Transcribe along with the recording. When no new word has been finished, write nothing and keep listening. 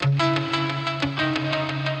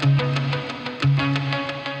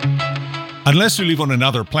Unless you live on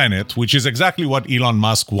another planet, which is exactly what Elon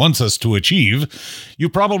Musk wants us to achieve, you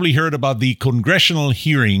probably heard about the congressional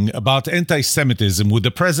hearing about antisemitism with the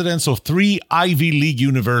presidents of 3 Ivy League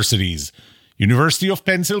universities, University of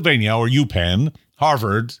Pennsylvania, or UPenn,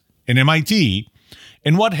 Harvard, and MIT,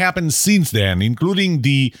 and what happened since then, including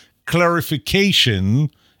the clarification,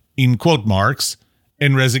 in quote marks,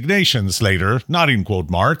 and resignations later, not in quote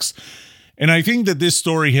marks. And I think that this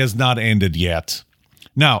story has not ended yet.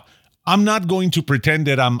 Now, I'm not going to pretend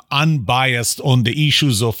that I'm unbiased on the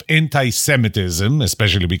issues of anti-Semitism,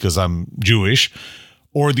 especially because I'm Jewish,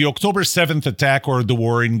 or the October 7th attack or the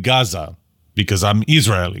war in Gaza, because I'm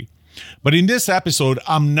Israeli. But in this episode,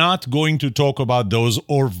 I'm not going to talk about those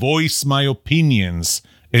or voice my opinions.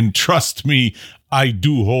 And trust me, I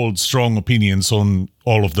do hold strong opinions on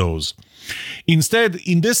all of those. Instead,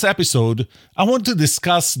 in this episode, I want to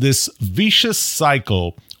discuss this vicious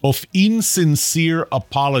cycle of insincere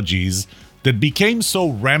apologies that became so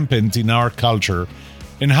rampant in our culture,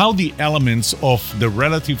 and how the elements of the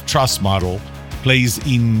relative trust model plays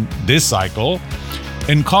in this cycle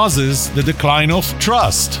and causes the decline of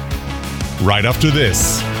trust. Right after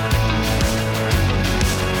this.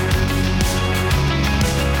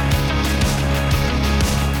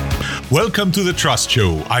 Welcome to The Trust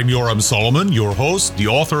Show. I'm Yoram Solomon, your host, the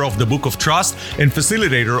author of the Book of Trust, and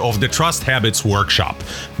facilitator of the Trust Habits Workshop.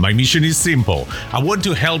 My mission is simple. I want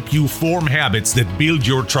to help you form habits that build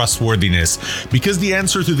your trustworthiness, because the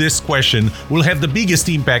answer to this question will have the biggest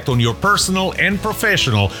impact on your personal and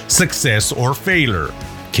professional success or failure.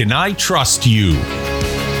 Can I trust you?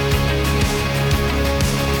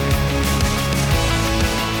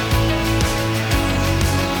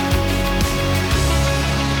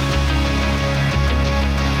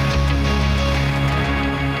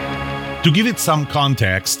 To give it some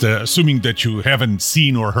context, assuming that you haven't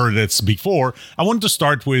seen or heard it before, I want to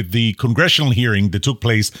start with the congressional hearing that took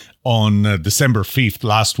place on December 5th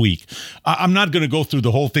last week. I'm not going to go through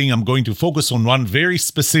the whole thing. I'm going to focus on one very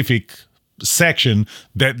specific section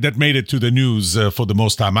that made it to the news for the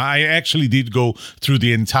most time. I actually did go through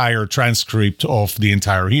the entire transcript of the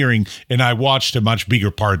entire hearing, and I watched a much bigger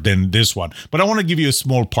part than this one. But I want to give you a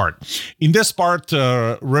small part. In this part,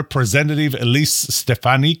 Representative Elise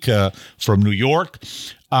Stefanik from New York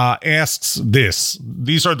asks this.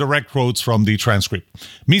 These are direct quotes from the transcript.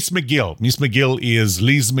 Miss McGill is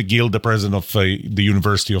Liz McGill, the president of the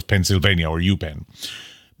University of Pennsylvania, or UPenn.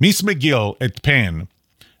 Miss McGill at Penn,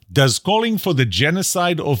 does calling for the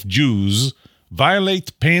genocide of Jews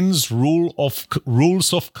violate Penn's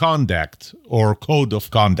rules of conduct or code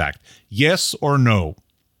of conduct? Yes or no?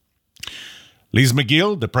 Liz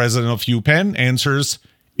McGill, the president of UPenn, answers,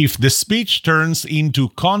 if the speech turns into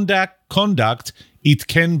conduct, it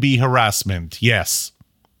can be harassment. Yes.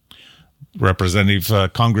 Representative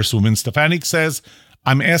Congresswoman Stefanik says,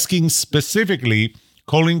 I'm asking specifically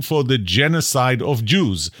calling for the genocide of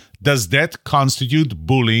Jews. Does that constitute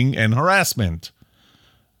bullying and harassment?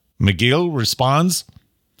 McGill responds,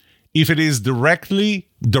 if it is directly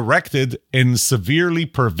directed and severely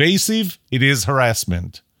pervasive, it is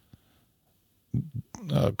harassment.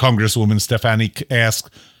 Congresswoman Stefanik asks,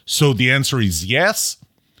 so the answer is yes?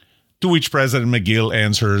 To which President McGill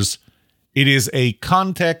answers, it is a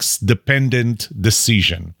context-dependent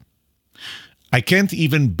decision. I can't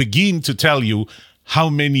even begin to tell you how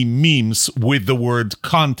many memes with the word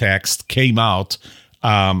context came out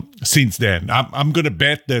since then. I'm going to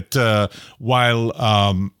bet that while,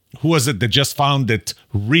 who was it that just found that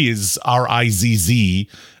Riz, R-I-Z-Z,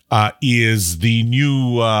 is the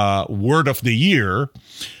new word of the year,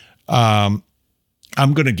 I'm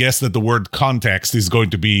going to guess that the word context is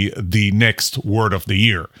going to be the next word of the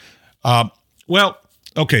year. Well,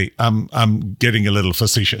 okay, I'm getting a little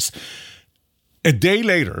facetious. A day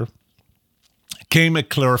later came a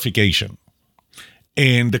clarification.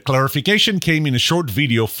 And the clarification came in a short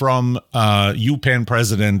video from UPenn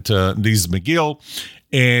President Liz McGill.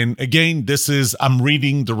 And again, I'm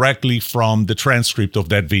reading directly from the transcript of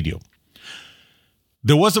that video.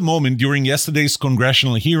 There was a moment during yesterday's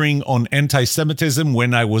congressional hearing on anti-Semitism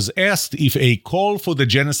when I was asked if a call for the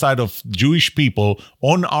genocide of Jewish people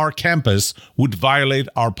on our campus would violate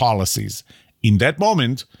our policies. In that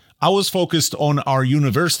moment, I was focused on our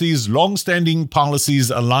university's long-standing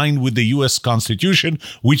policies aligned with the U.S. Constitution,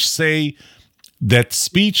 which say that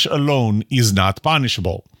speech alone is not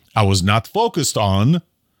punishable. I was not focused on,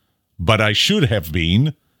 but I should have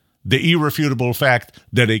been, the irrefutable fact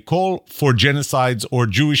that a call for genocides or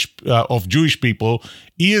Jewish people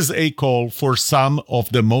is a call for some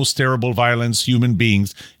of the most terrible violence human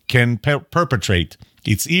beings can perpetrate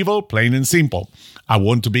It's evil, plain and simple. I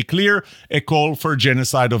want to be clear, a call for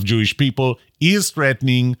genocide of Jewish people is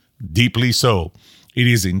threatening, deeply so. It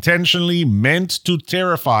is intentionally meant to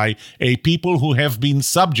terrify a people who have been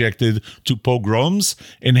subjected to pogroms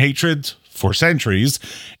and hatred for centuries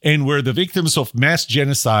and were the victims of mass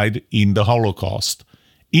genocide in the Holocaust.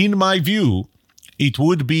 In my view, it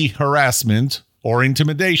would be harassment or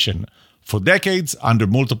intimidation. For decades, under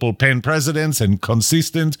multiple Penn presidents and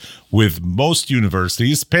consistent with most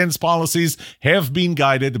universities, Penn's policies have been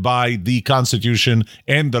guided by the Constitution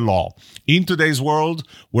and the law. In today's world,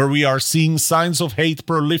 where we are seeing signs of hate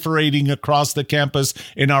proliferating across the campus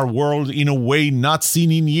in our world in a way not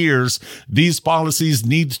seen in years, these policies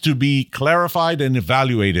need to be clarified and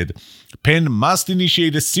evaluated. Penn must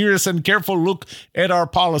initiate a serious and careful look at our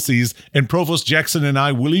policies, and Provost Jackson and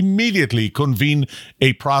I will immediately convene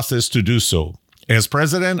a process to do so. As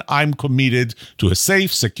president, I'm committed to a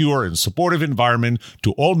safe, secure, and supportive environment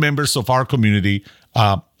to all members of our community,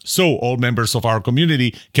 so all members of our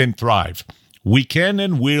community can thrive. We can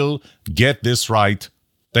and will get this right.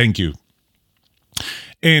 Thank you.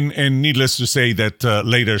 And needless to say that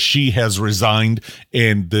later she has resigned,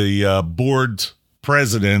 and the board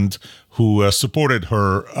president who supported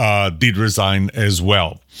her did resign as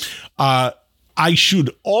well. I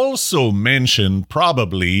should also mention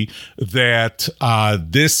probably that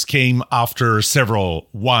this came after several,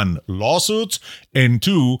 1, lawsuits, and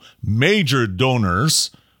 2, major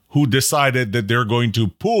donors who decided that they're going to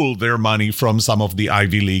pull their money from some of the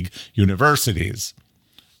Ivy League universities.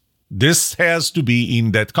 This has to be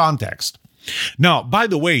in that context. Now, by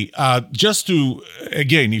the way, just to,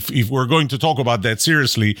 again, if we're going to talk about that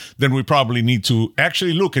seriously, then we probably need to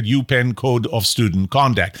actually look at UPenn Code of Student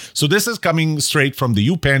Conduct. So this is coming straight from the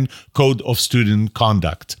UPenn Code of Student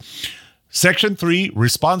Conduct. Section 3,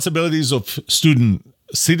 Responsibilities of Student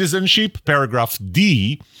Citizenship, paragraph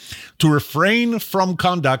D, to refrain from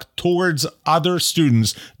conduct towards other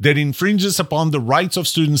students that infringes upon the rights of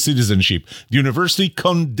student citizenship. The university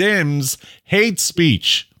condemns hate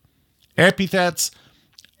speech, epithets,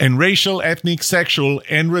 and racial, ethnic, sexual,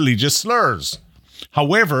 and religious slurs.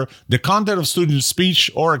 However, the content of student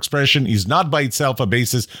speech or expression is not by itself a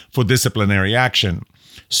basis for disciplinary action.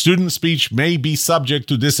 Student speech may be subject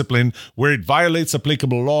to discipline where it violates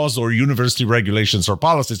applicable laws or university regulations or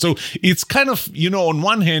policies. So it's kind of, on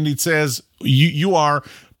one hand, it says you are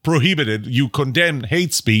prohibited, you condemn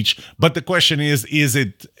hate speech, but the question is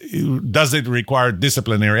does it require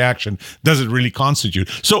disciplinary action? Does it really constitute?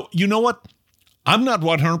 So you know what? I'm not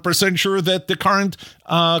 100% sure that the current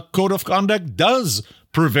code of conduct does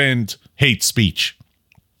prevent hate speech.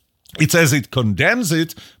 It says it condemns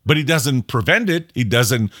it, but it doesn't prevent it.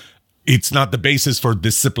 It's not the basis for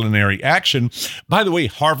disciplinary action. By the way,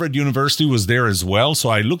 Harvard University was there as well. So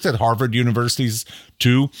I looked at Harvard Universities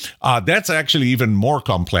too. That's actually even more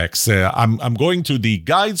complex. I'm going to the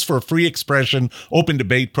Guides for Free Expression, Open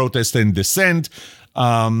Debate, Protest, and Dissent.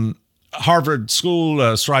 Harvard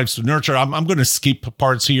School strives to nurture. I'm going to skip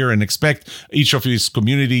parts here and expect each of its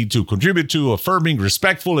community to contribute to affirming,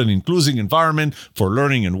 respectful, and inclusive environment for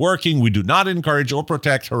learning and working. We do not encourage or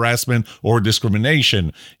protect harassment or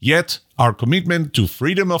discrimination. Yet, our commitment to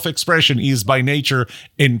freedom of expression is by its nature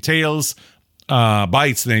entails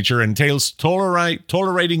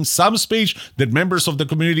tolerating some speech that members of the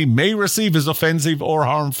community may receive as offensive or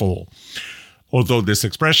harmful. Although this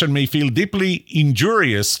expression may feel deeply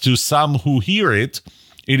injurious to some who hear it,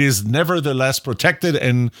 it is nevertheless protected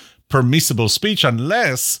and permissible speech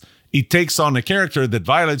unless it takes on a character that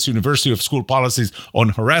violates university or school policies on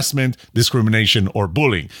harassment, discrimination, or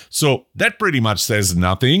bullying. So that pretty much says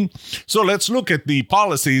nothing. So let's look at the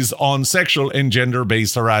policies on sexual and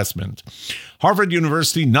gender-based harassment. Harvard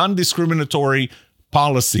University non-discriminatory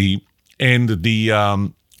policy and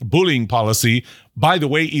the bullying policy, by the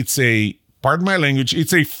way, pardon my language,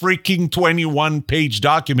 it's a freaking 21-page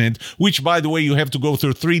document, which, by the way, you have to go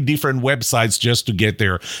through 3 different websites just to get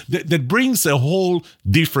there. That brings a whole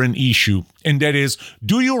different issue, and that is,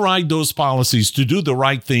 do you write those policies to do the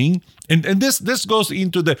right thing? And this goes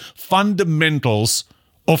into the fundamentals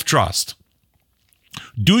of trust.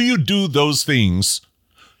 Do you do those things?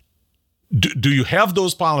 Do you have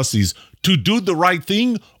those policies to do the right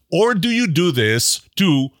thing, or do you do this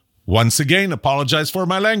to, once again, apologize for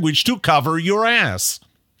my language, to cover your ass?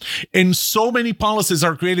 And so many policies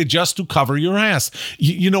are created just to cover your ass.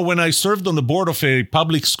 When I served on the board of a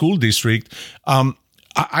public school district,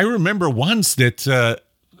 I remember once that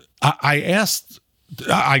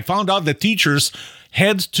I found out that teachers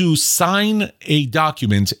had to sign a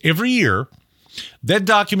document every year. That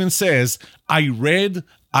document says, I read,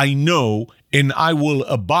 I know, and I will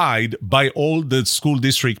abide by all the school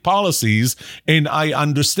district policies. And I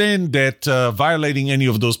understand that violating any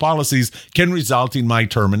of those policies can result in my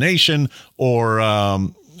termination or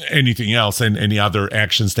anything else and any other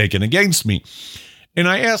actions taken against me. And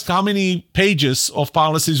I asked how many pages of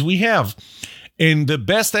policies we have. And the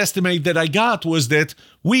best estimate that I got was that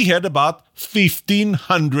we had about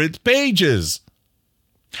 1,500 pages.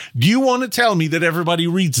 Do you want to tell me that everybody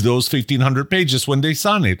reads those 1,500 pages when they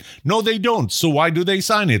sign it? No, they don't. So why do they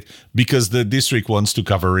sign it? Because the district wants to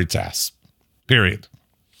cover its ass. Period.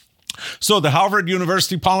 So the Harvard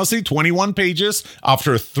University policy, 21 pages,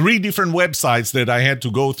 after 3 different websites that I had to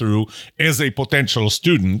go through as a potential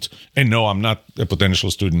student. And no, I'm not a potential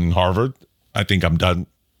student in Harvard. I think I'm done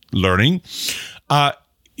learning.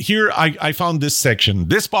 Here, I found this section.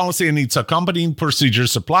 This policy and its accompanying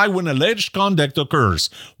procedures apply when alleged conduct occurs,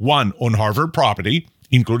 1, on Harvard property,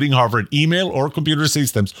 including Harvard email or computer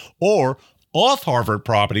systems, or off Harvard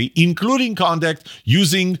property, including conduct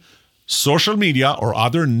using social media or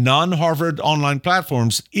other non-Harvard online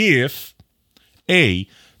platforms if, A,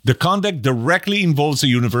 the conduct directly involves a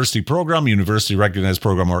university program, university-recognized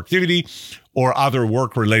program or activity, or other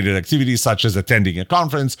work-related activities such as attending a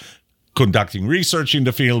conference, conducting research in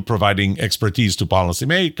the field, providing expertise to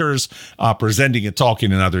policymakers, presenting a talk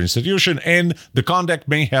in another institution, and the conduct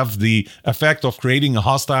may have the effect of creating a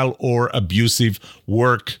hostile or abusive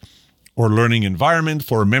work or learning environment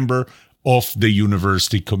for a member of the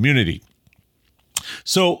university community.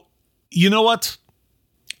 So, you know what?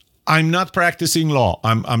 I'm not practicing law.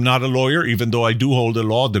 I'm not a lawyer, even though I do hold a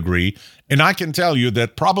law degree. And I can tell you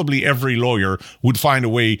that probably every lawyer would find a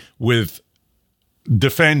way with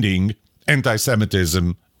defending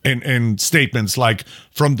anti-Semitism and statements like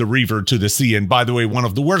from the river to the sea. And by the way, one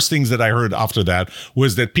of the worst things that I heard after that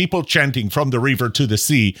was that people chanting from the river to the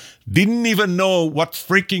sea didn't even know what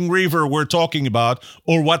freaking river we're talking about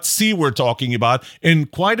or what sea we're talking about. And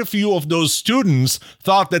quite a few of those students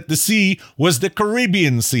thought that the sea was the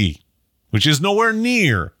Caribbean Sea, which is nowhere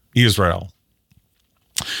near Israel.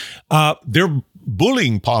 Their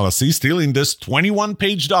bullying policy, still in this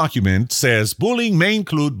 21-page document, says bullying may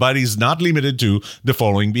include, but is not limited to, the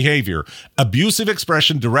following behavior: abusive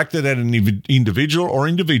expression directed at an individual or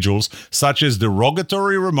individuals, such as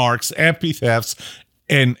derogatory remarks, epithets,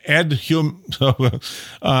 and attacks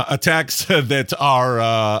that are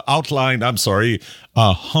outlined,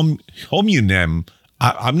 homonym.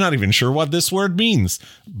 I'm not even sure what this word means,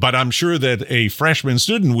 but I'm sure that a freshman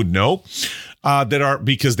student would know.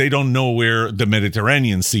 Because they don't know where the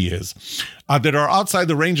Mediterranean Sea is, that are outside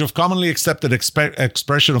the range of commonly accepted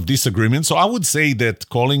expression of disagreement. So I would say that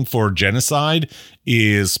calling for genocide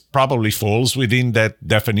probably falls within that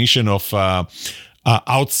definition of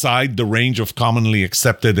outside the range of commonly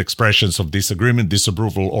accepted expressions of disagreement,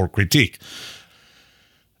 disapproval, or critique.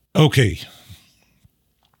 Okay.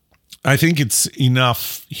 I think it's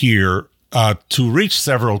enough here to reach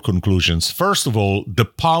several conclusions. First of all, the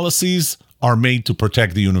policies are made to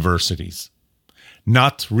protect the universities,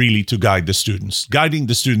 not really to guide the students. Guiding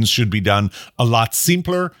the students should be done a lot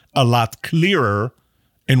simpler, a lot clearer,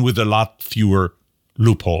 and with a lot fewer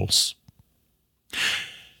loopholes.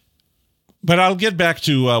 But I'll get back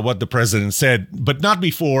to what the president said, but not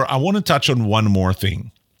before. I want to touch on one more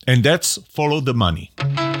thing, and that's follow the money.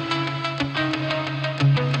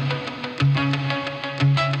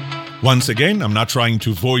 Once again, I'm not trying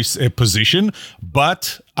to voice a position,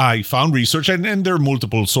 but I found research, and there are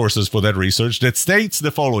multiple sources for that research, that states the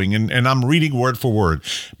following, and I'm reading word for word.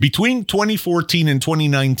 Between 2014 and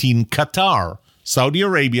 2019, Qatar, Saudi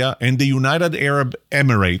Arabia, and the United Arab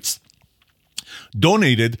Emirates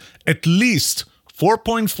donated at least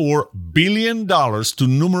 $4.4 billion to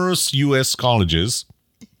numerous U.S. colleges,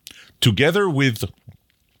 together with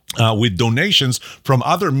donations from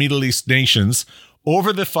other Middle East nations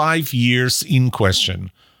over the 5 years in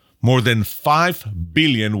question. More than $5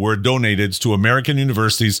 billion were donated to American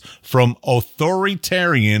universities from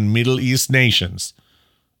authoritarian Middle East nations.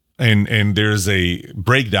 And there's a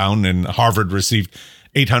breakdown, and Harvard received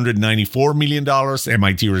 $894 million,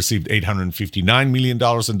 MIT received $859 million,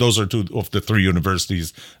 and those are 2 of the 3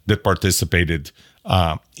 universities that participated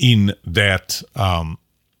in that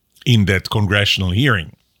congressional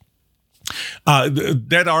hearing.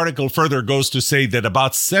 That article further goes to say that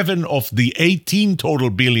about 7 of the 18 total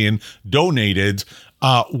billion donated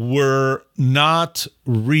were not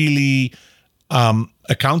really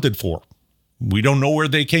accounted for. We don't know where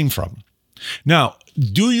they came from. Now,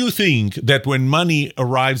 do you think that when money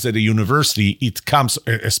arrives at a university, it comes,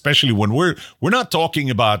 especially when we're not talking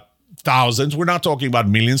about thousands, we're not talking about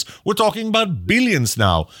millions, we're talking about billions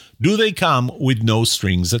now. Do they come with no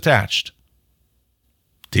strings attached?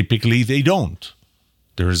 Typically, they don't.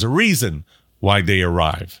 There is a reason why they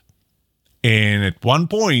arrive. And at one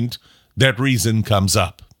point, that reason comes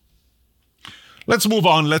up. Let's move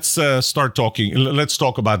on. Let's start talking. Let's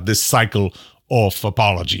talk about this cycle of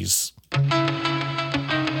apologies.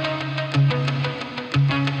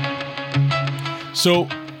 So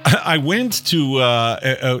I went to,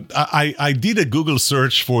 I did a Google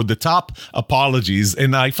search for the top apologies,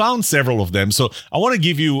 and I found several of them. So I want to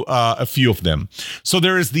give you a few of them. So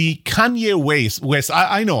there is the Kanye West.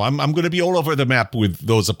 I know, I'm going to be all over the map with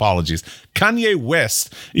those apologies. Kanye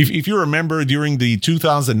West, if you remember during the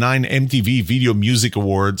 2009 MTV Video Music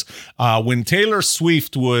Awards, when Taylor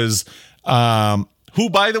Swift was, who,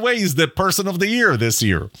 by the way, is the Person of the Year this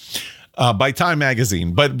year, by Time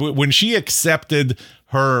Magazine. But when she accepted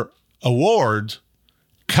her award,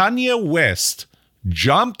 Kanye West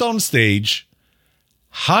jumped on stage,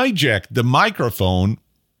 hijacked the microphone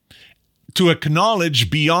to acknowledge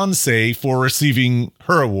Beyonce for receiving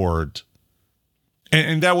her award.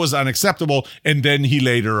 And that was unacceptable. And then he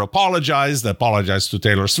later apologized to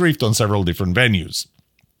Taylor Swift on several different venues.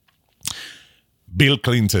 Bill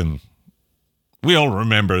Clinton. We all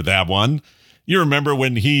remember that one. You remember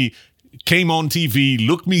when he came on TV,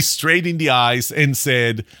 looked me straight in the eyes, and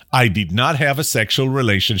said, I did not have a sexual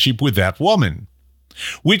relationship with that woman.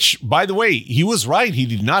 Which, by the way, he was right. He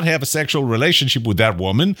did not have a sexual relationship with that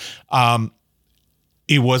woman.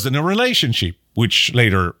 It wasn't a relationship, which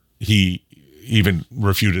later he even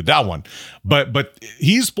refuted that one. But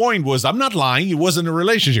his point was, I'm not lying. It wasn't a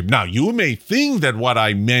relationship. Now, you may think that what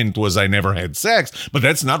I meant was I never had sex, but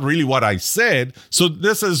that's not really what I said. So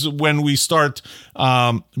this is when we start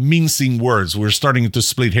mincing words. We're starting to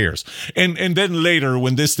split hairs. And then later,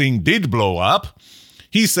 when this thing did blow up,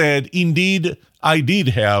 he said, indeed, I did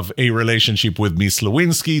have a relationship with Miss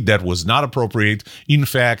Lewinsky that was not appropriate. In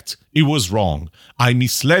fact, it was wrong. I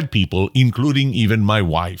misled people, including even my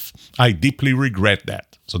wife. I deeply regret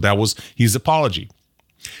that. So that was his apology.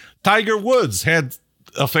 Tiger Woods had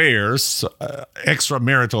affairs,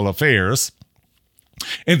 extramarital affairs.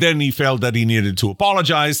 And then he felt that he needed to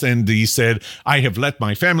apologize, and he said, I have let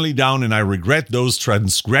my family down, and I regret those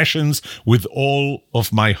transgressions with all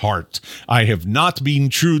of my heart. I have not been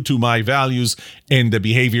true to my values and the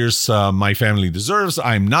behaviors my family deserves.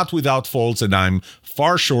 I'm not without faults, and I'm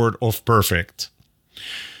far short of perfect.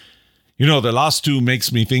 You know, the last two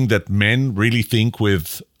makes me think that men really think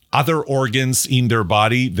with other organs in their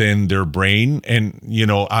body than their brain. And, you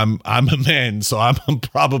know, I'm a man, so I'm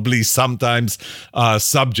probably sometimes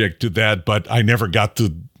subject to that, but I never got to,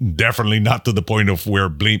 definitely not to the point of where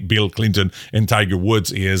Bill Clinton and Tiger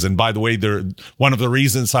Woods is. And by the way, one of the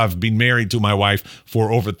reasons I've been married to my wife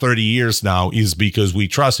for over 30 years now is because we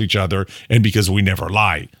trust each other and because we never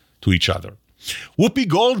lie to each other. Whoopi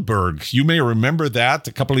Goldberg, you may remember that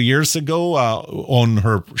a couple of years ago on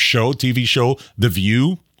her show, TV show, The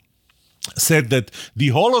View, said that the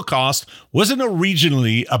Holocaust wasn't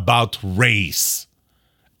originally about race.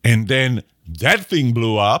 And then that thing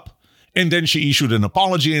blew up. And then she issued an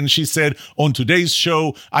apology and she said, on today's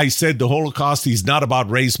show, I said the Holocaust is not about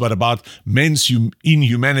race, but about men's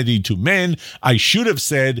inhumanity to men. I should have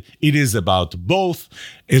said it is about both.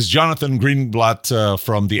 As Jonathan Greenblatt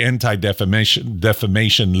from the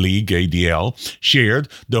Anti-Defamation League, ADL, shared,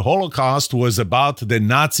 the Holocaust was about the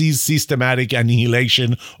Nazis' systematic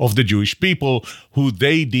annihilation of the Jewish people, who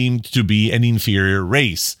they deemed to be an inferior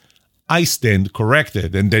race. I stand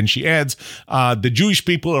corrected. And then she adds, the Jewish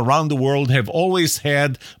people around the world have always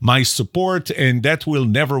had my support, and that will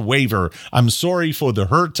never waver. I'm sorry for the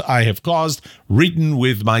hurt I have caused. Written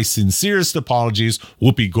with my sincerest apologies,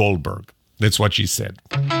 Whoopi Goldberg. That's what she said.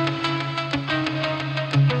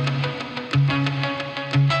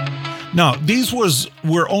 Now, these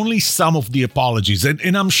were only some of the apologies,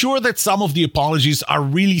 and I'm sure that some of the apologies are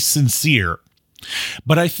really sincere.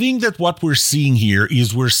 But I think that what we're seeing here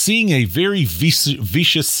is we're seeing a very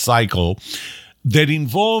vicious cycle that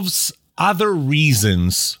involves other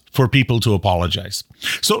reasons for people to apologize.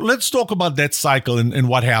 So let's talk about that cycle and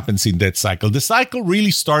what happens in that cycle. The cycle really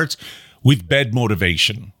starts with bad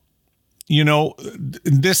motivation. You know,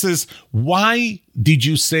 this is, why did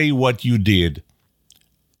you say what you did?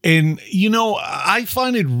 And, you know, I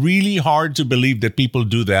find it really hard to believe that people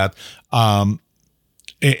do that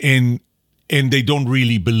and they don't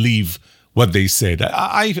really believe what they said.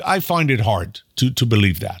 I find it hard to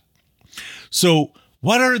believe that. So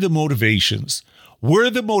what are the motivations? Were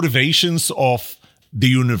the motivations of the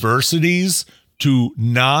universities to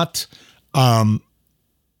not,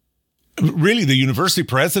 really the university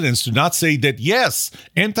presidents to not say that, yes,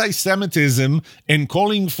 anti-Semitism and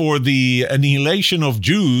calling for the annihilation of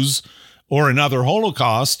Jews or another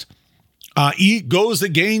Holocaust, it goes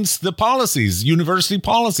against the policies, university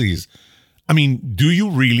policies. I mean, do you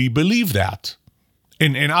really believe that?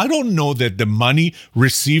 And I don't know that the money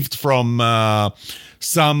received from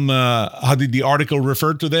some, how did the article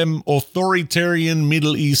refer to them? Authoritarian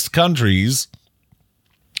Middle East countries,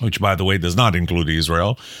 which, by the way, does not include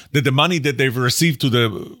Israel, that the money that they've received to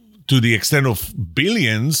the extent of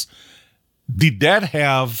billions, did that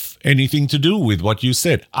have anything to do with what you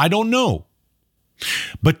said? I don't know.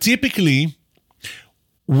 But typically,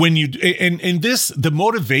 when you, and this, the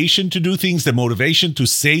motivation to do things, the motivation to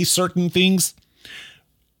say certain things,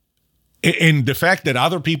 and the fact that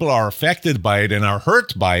other people are affected by it and are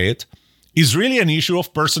hurt by it is really an issue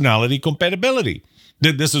of personality compatibility.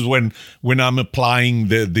 This is when I'm applying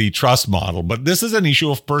the trust model, but this is an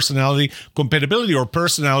issue of personality compatibility or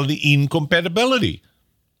personality incompatibility.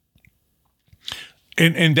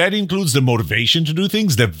 And that includes the motivation to do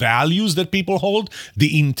things, the values that people hold,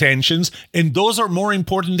 the intentions, and those are more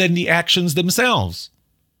important than the actions themselves.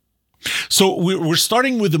 So we're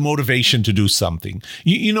starting with the motivation to do something.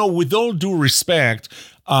 You know, with all due respect,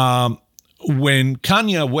 when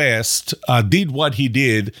Kanye West did what he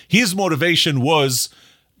did, his motivation was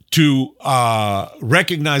to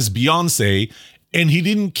recognize Beyonce, and he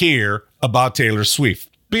didn't care about Taylor Swift,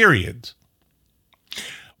 period.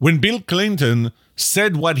 When Bill Clinton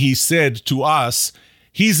said what he said to us,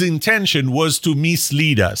 his intention was to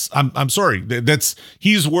mislead us. I'm sorry, that's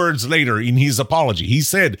his words later in his apology. He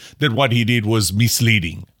said that what he did was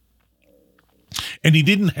misleading. And he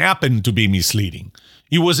didn't happen to be misleading.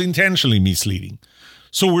 He was intentionally misleading.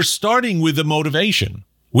 So we're starting with the motivation,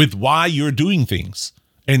 with why you're doing things.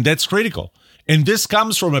 And that's critical. And this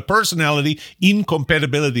comes from a personality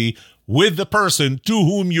incompatibility with the person to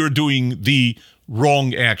whom you're doing the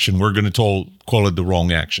wrong action. We're going to call it the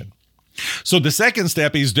wrong action. So the second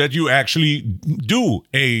step is that you actually do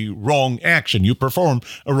a wrong action. You perform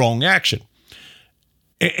a wrong action.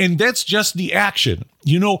 And that's just the action.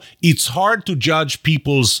 You know, it's hard to judge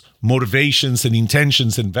people's motivations and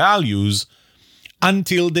intentions and values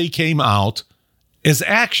until they came out as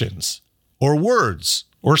actions or words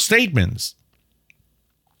or statements.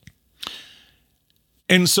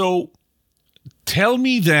 And so tell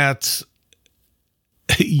me that,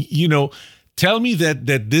 tell me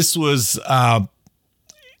that this was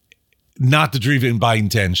not driven by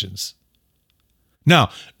intentions.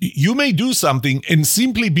 Now, you may do something and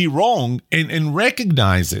simply be wrong and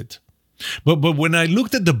recognize it. But when I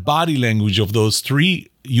looked at the body language of those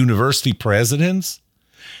three university presidents,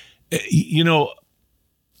 I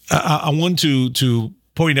want to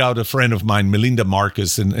point out a friend of mine, Melinda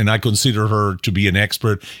Marcus, and I consider her to be an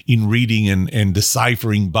expert in reading and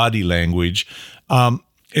deciphering body language.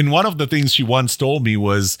 And one of the things she once told me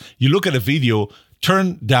was, you look at a video,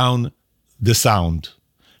 turn down the sound.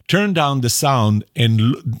 Turn down the sound,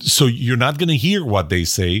 and so you're not going to hear what they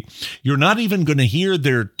say. You're not even going to hear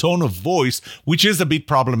their tone of voice, which is a bit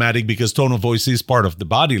problematic because tone of voice is part of the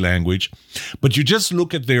body language. But you just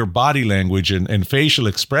look at their body language and facial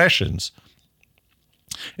expressions.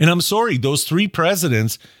 And I'm sorry, those three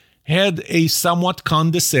presidents had a somewhat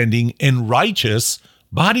condescending and righteous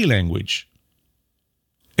body language.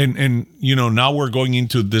 And now we're going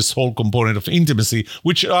into this whole component of intimacy,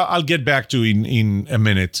 which I'll get back to in a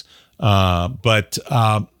minute. But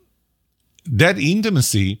that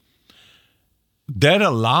intimacy, that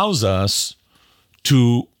allows us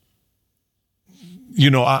to,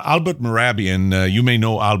 Albert Mehrabian, you may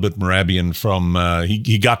know Albert Mehrabian from,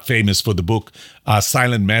 he got famous for the book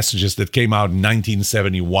Silent Messages that came out in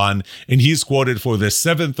 1971. And he's quoted for the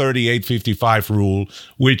 738-55 rule,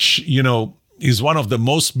 which, is one of the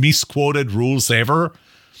most misquoted rules ever,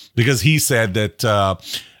 because he said that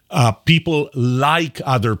people like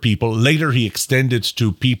other people. Later, he extended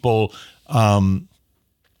to people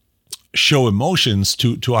show emotions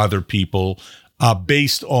to other people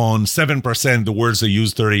based on 7% the words they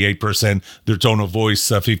use, 38% their tone of voice,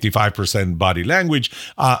 55% body language.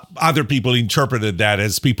 Other people interpreted that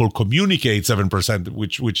as people communicate 7%,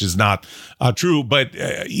 which is not true. But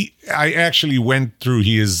I actually went through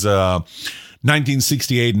his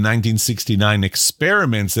 1968 and 1969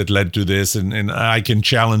 experiments that led to this, and I can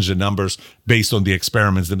challenge the numbers based on the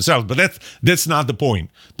experiments themselves. But that's not the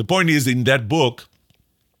point. The point is, in that book,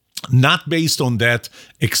 not based on that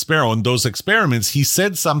those experiments, he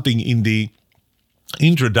said something in the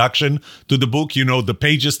introduction to the book, the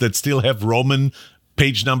pages that still have Roman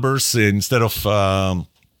page numbers instead of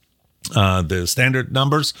the standard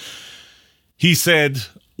numbers. He said,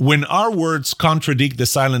 when our words contradict the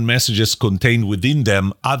silent messages contained within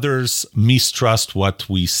them, others mistrust what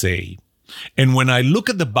we say. And when I look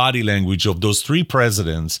at the body language of those three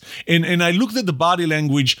presidents, and I looked at the body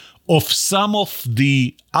language of some of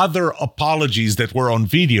the other apologies that were on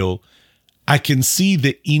video, I can see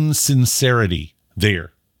the insincerity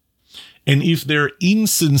there. And if they're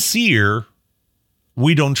insincere,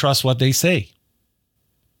 we don't trust what they say.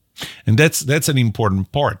 And that's an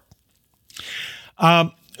important part.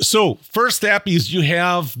 So first step is you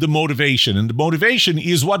have the motivation. And the motivation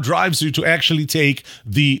is what drives you to actually take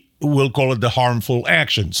we'll call it the harmful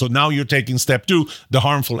action. So now you're taking step 2, the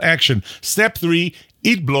harmful action. Step 3,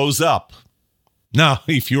 it blows up. Now,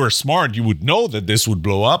 if you were smart, you would know that this would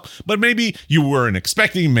blow up, but maybe you weren't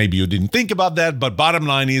expecting, maybe you didn't think about that, but bottom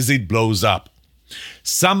line is it blows up.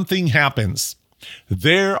 Something happens.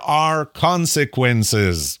 There are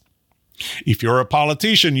consequences. If you're a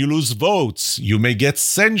politician, you lose votes. You may get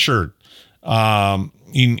censured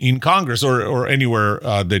in Congress or anywhere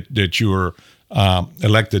that you're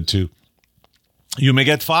elected to. You may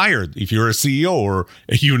get fired if you're a CEO or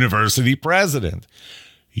a university president.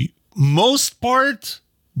 Most part,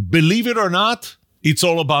 believe it or not, it's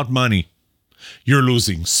all about money. You're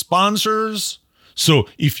losing sponsors. So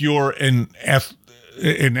if you're an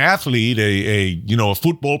athlete, a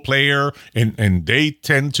football player, and they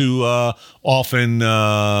tend to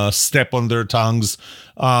often step on their tongues.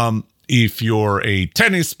 If you're a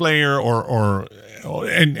tennis player or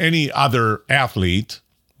any other athlete,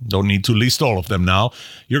 don't need to list all of them now,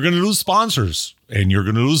 you're going to lose sponsors and you're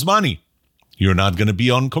going to lose money. You're not going to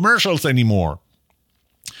be on commercials anymore.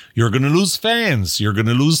 You're going to lose fans. You're going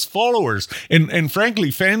to lose followers. And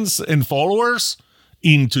frankly, fans and followers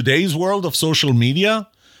in today's world of social media,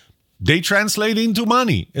 they translate into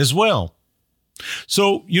money as well.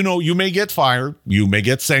 So, you may get fired, you may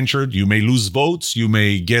get censured, you may lose votes, you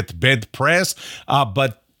may get bad press,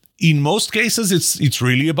 but in most cases, it's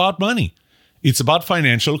really about money. It's about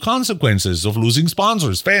financial consequences of losing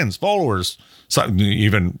sponsors, fans, followers. So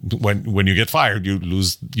even when you get fired, you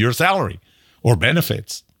lose your salary or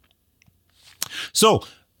benefits. So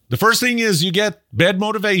the first thing is you get bad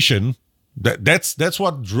motivation. That's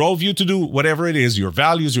what drove you to do whatever it is, your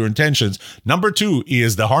values, your intentions. Number 2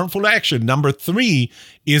 is the harmful action. Number 3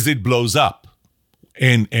 is it blows up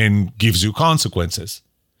and gives you consequences.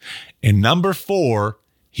 And number 4,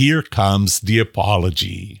 here comes the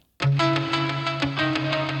apology.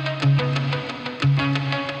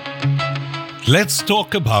 Let's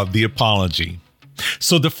talk about the apology.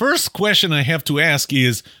 So the first question I have to ask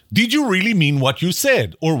is, did you really mean what you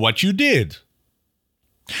said or what you did?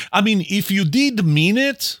 I mean, if you did mean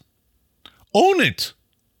it, own it.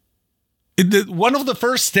 One of the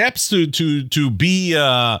first steps to be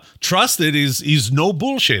trusted is no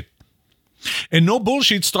bullshit. And no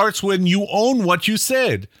bullshit starts when you own what you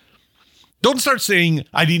said. Don't start saying,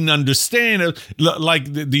 I didn't understand,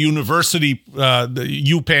 like the university, the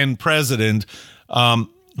UPenn president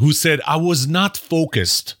who said, I was not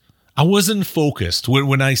focused. I wasn't focused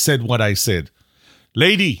when I said what I said.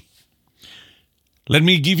 Lady, let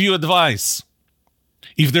me give you advice.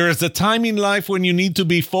 If there is a time in life when you need to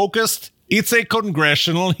be focused, it's a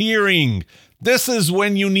congressional hearing. This is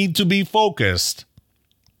when you need to be focused.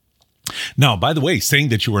 Now, by the way, saying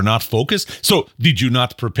that you were not focused, so did you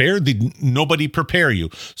not prepare? Did nobody prepare you?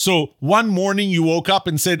 So one morning you woke up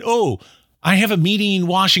and said, oh, I have a meeting in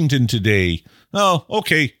Washington today. Oh,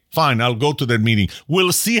 okay, fine, I'll go to that meeting.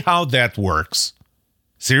 We'll see how that works.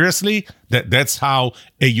 Seriously? That's how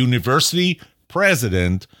a university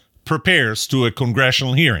president prepares to a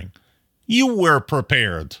congressional hearing. You were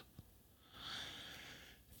prepared.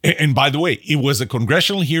 And by the way, it was a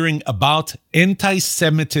congressional hearing about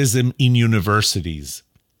antisemitism in universities.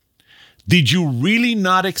 Did you really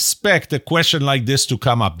not expect a question like this to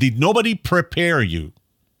come up? Did nobody prepare you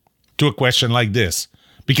to a question like this?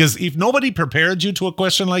 Because if nobody prepared you to a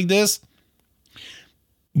question like this,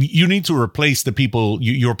 you need to replace the people,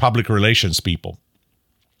 your public relations people.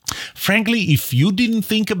 Frankly, if you didn't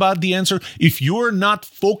think about the answer, if you're not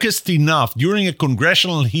focused enough during a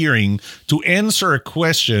congressional hearing to answer a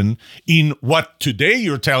question in what today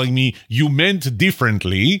you're telling me you meant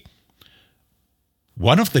differently,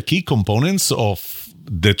 one of the key components of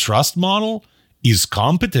the trust model is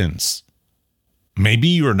competence. Maybe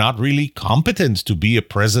you're not really competent to be a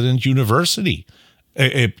president university,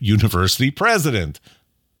 a university president.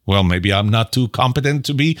 Well, maybe I'm not too competent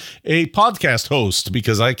to be a podcast host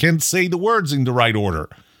because I can't say the words in the right order.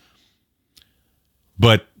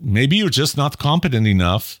 But maybe you're just not competent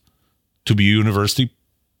enough to be a university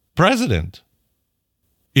president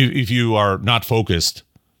if you are not focused.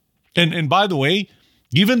 And by the way,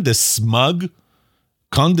 given the smug,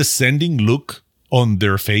 condescending look on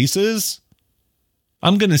their faces,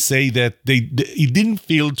 I'm going to say that it didn't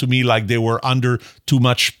feel to me like they were under too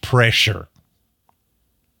much pressure.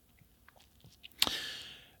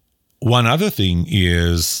 One other thing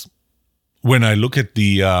is, when I look at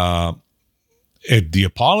the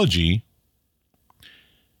apology,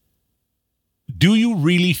 do you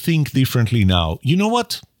really think differently now? You know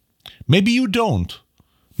what? Maybe you don't.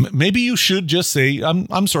 Maybe you should just say,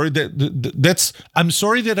 I'm sorry I'm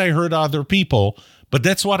sorry that I hurt other people, but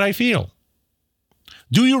that's what I feel.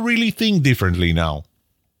 Do you really think differently now?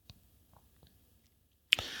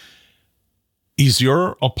 Is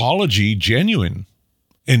your apology genuine?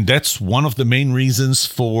 And that's one of the main reasons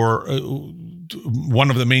for one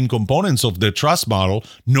of the main components of the trust model,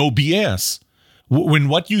 no BS. When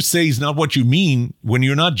what you say is not what you mean, when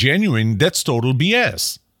you're not genuine, that's total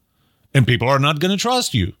BS. And people are not going to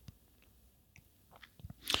trust you.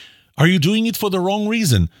 Are you doing it for the wrong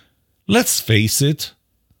reason? Let's face it.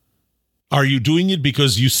 Are you doing it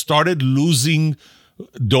because you started losing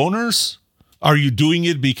donors? Are you doing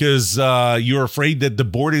it because you're afraid that the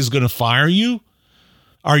board is going to fire you?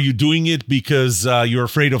 Are you doing it because you're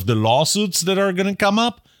afraid of the lawsuits that are going to come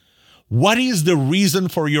up? What is the reason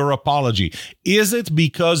for your apology? Is it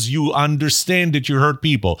because you understand that you hurt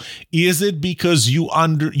people? Is it because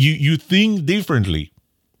you think differently?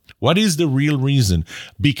 What is the real reason?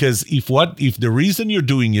 Because if the reason you're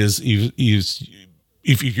doing is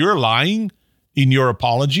if you're lying in your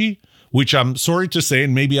apology, which I'm sorry to say,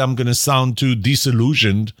 and maybe I'm going to sound too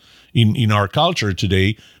disillusioned in our culture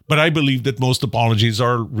today, but I believe that most apologies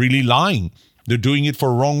are really lying. They're doing it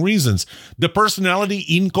for wrong reasons. The personality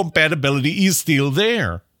incompatibility is still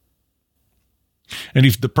there. And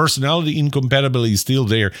if the personality incompatibility is still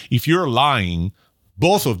there, if you're lying,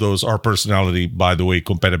 both of those are personality, by the way,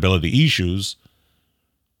 compatibility issues.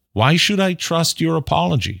 Why should I trust your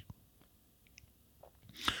apology?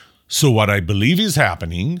 So what I believe is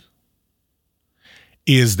happening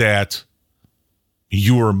is that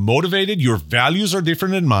you're motivated, your values are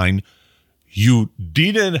different than mine. You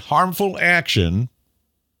did a harmful action.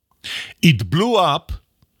 It blew up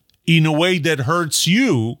in a way that hurts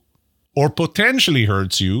you or potentially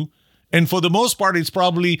hurts you. And for the most part, it's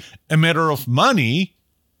probably a matter of money.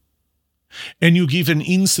 And you give an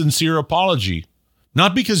insincere apology.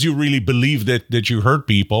 Not because you really believe that you hurt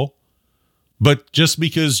people, but just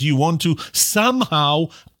because you want to somehow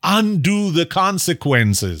undo the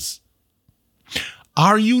consequences.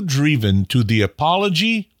 Are you driven to the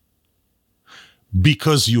apology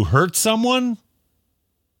because you hurt someone?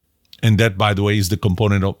 And that, by the way, is the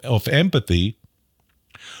component of empathy.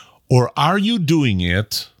 Or are you doing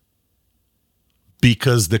it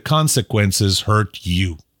because the consequences hurt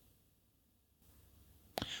you?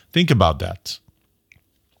 Think about that.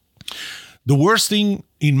 The worst thing,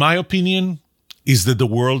 in my opinion, is that the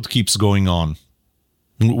world keeps going on.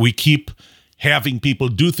 We keep having people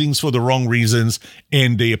do things for the wrong reasons,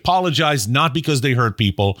 and they apologize not because they hurt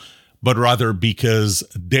people, but rather because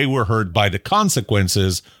they were hurt by the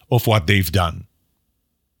consequences of what they've done.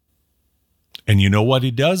 And you know what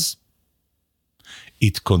it does?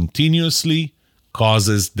 It continuously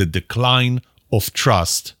causes the decline of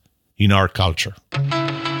trust in our culture.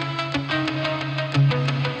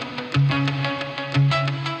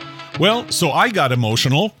 Well, so I got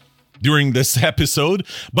emotional during this episode,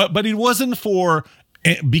 but it wasn't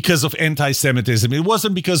because of anti-Semitism. It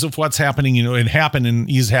wasn't because of what's happening, and happened and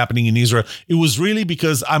is happening in Israel. It was really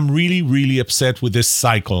because I'm really, really upset with this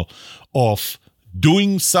cycle of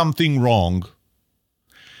doing something wrong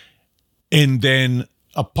and then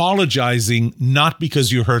apologizing, not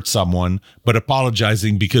because you hurt someone, but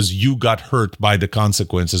apologizing because you got hurt by the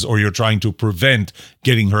consequences, or you're trying to prevent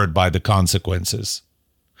getting hurt by the consequences.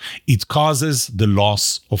 It causes the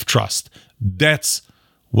loss of trust. That's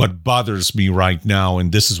what bothers me right now,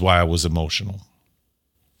 and this is why I was emotional.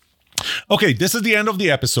 Okay, this is the end of the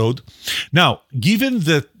episode. Now, given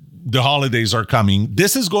that the holidays are coming,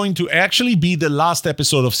 this is going to actually be the last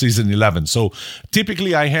episode of season 11. So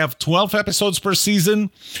typically I have 12 episodes per season,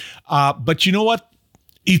 but you know what?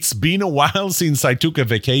 It's been a while since I took a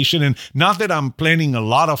vacation, and not that I'm planning a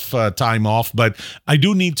lot of time off, but I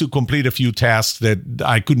do need to complete a few tasks that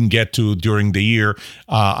I couldn't get to during the year.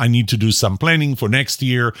 I need to do some planning for next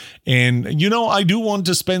year. And, I do want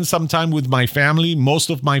to spend some time with my family.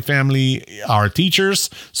 Most of my family are teachers,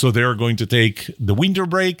 so they're going to take the winter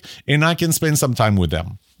break, and I can spend some time with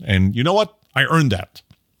them. And you know what? I earned that.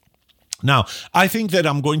 Now, I think that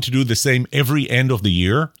I'm going to do the same every end of the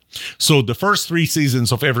year. So the first 3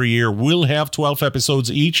 seasons of every year will have 12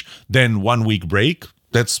 episodes each, then 1 week break.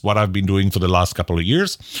 That's what I've been doing for the last couple of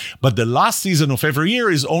years. But the last season of every year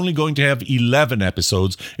is only going to have 11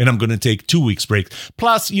 episodes, and I'm going to take 2 weeks break.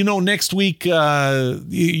 Plus, next week we're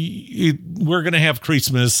going to have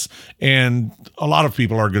Christmas, and a lot of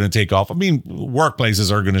people are going to take off. I mean,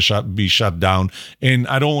 workplaces are going to be shut down, and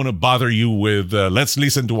I don't want to bother you with let's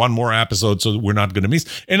listen to one more episode so we're not going to miss.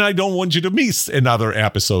 And I don't want you to miss another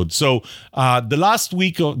episode. So the last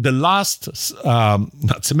week of the last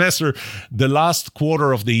not semester, the last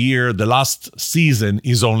quarter of the year, the last season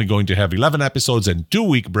is only going to have 11 episodes and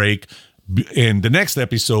 2-week break. And the next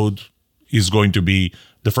episode is going to be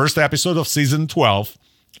the first episode of season 12.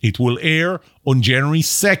 It will air on January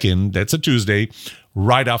 2nd. That's a Tuesday,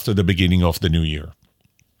 right after the beginning of the new year.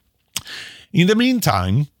 In the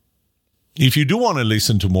meantime, if you do want to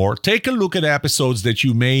listen to more, take a look at episodes that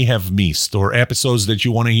you may have missed or episodes that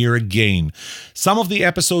you want to hear again. Some of the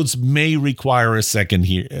episodes may require a second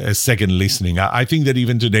listening. I think that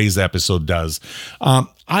even today's episode does.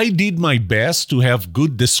 I did my best to have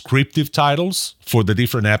good descriptive titles for the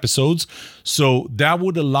different episodes, so that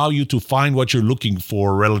would allow you to find what you're looking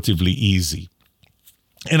for relatively easy.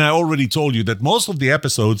 And I already told you that most of the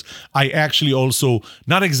episodes I actually also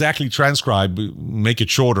not exactly transcribe, make it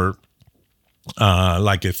shorter,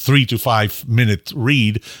 like a 3 to 5 minute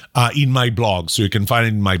read in my blog. So you can find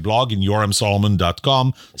it in my blog in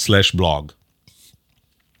yoramsolomon.com/blog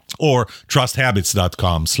or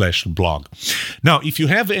trusthabits.com/blog. Now, if you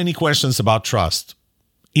have any questions about trust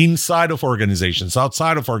inside of organizations,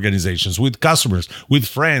 outside of organizations, with customers, with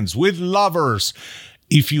friends, with lovers,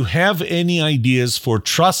 if you have any ideas for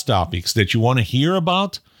trust topics that you want to hear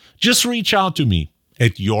about, just reach out to me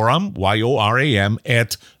at Yoram, Y-O-R-A-M,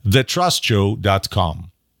 at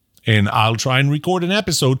thetrustshow.com. And I'll try and record an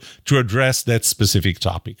episode to address that specific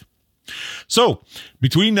topic. So,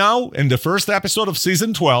 between now and the first episode of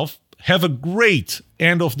season 12, have a great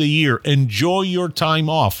end of the year. Enjoy your time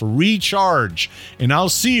off. Recharge. And I'll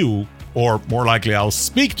see you, or more likely I'll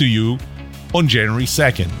speak to you, on January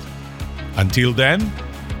 2nd. Until then,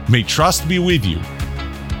 may trust be with you.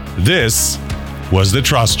 This was The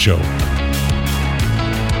Trust Show.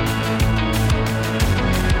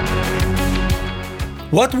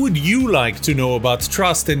 What would you like to know about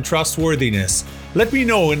trust and trustworthiness? Let me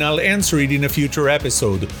know and I'll answer it in a future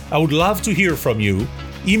episode. I would love to hear from you.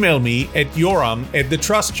 Email me at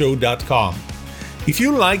yoram@thetrustshow.com. If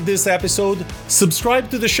you like this episode,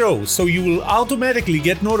 subscribe to the show so you will automatically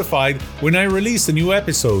get notified when I release a new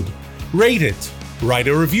episode. Rate it. Write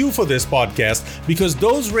a review for this podcast because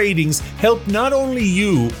those ratings help not only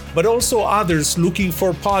you, but also others looking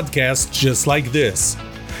for podcasts just like this.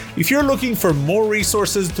 If you're looking for more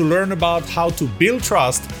resources to learn about how to build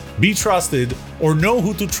trust, be trusted, or know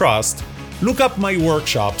who to trust, look up my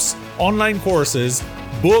workshops, online courses,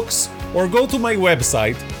 books, or go to my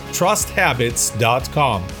website,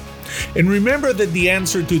 trusthabits.com. And remember that the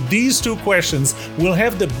answer to these 2 questions will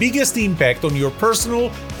have the biggest impact on your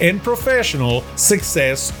personal and professional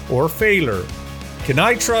success or failure. Can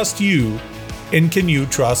I trust you? And can you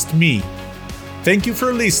trust me? Thank you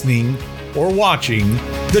for listening or watching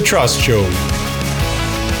The Trust Show.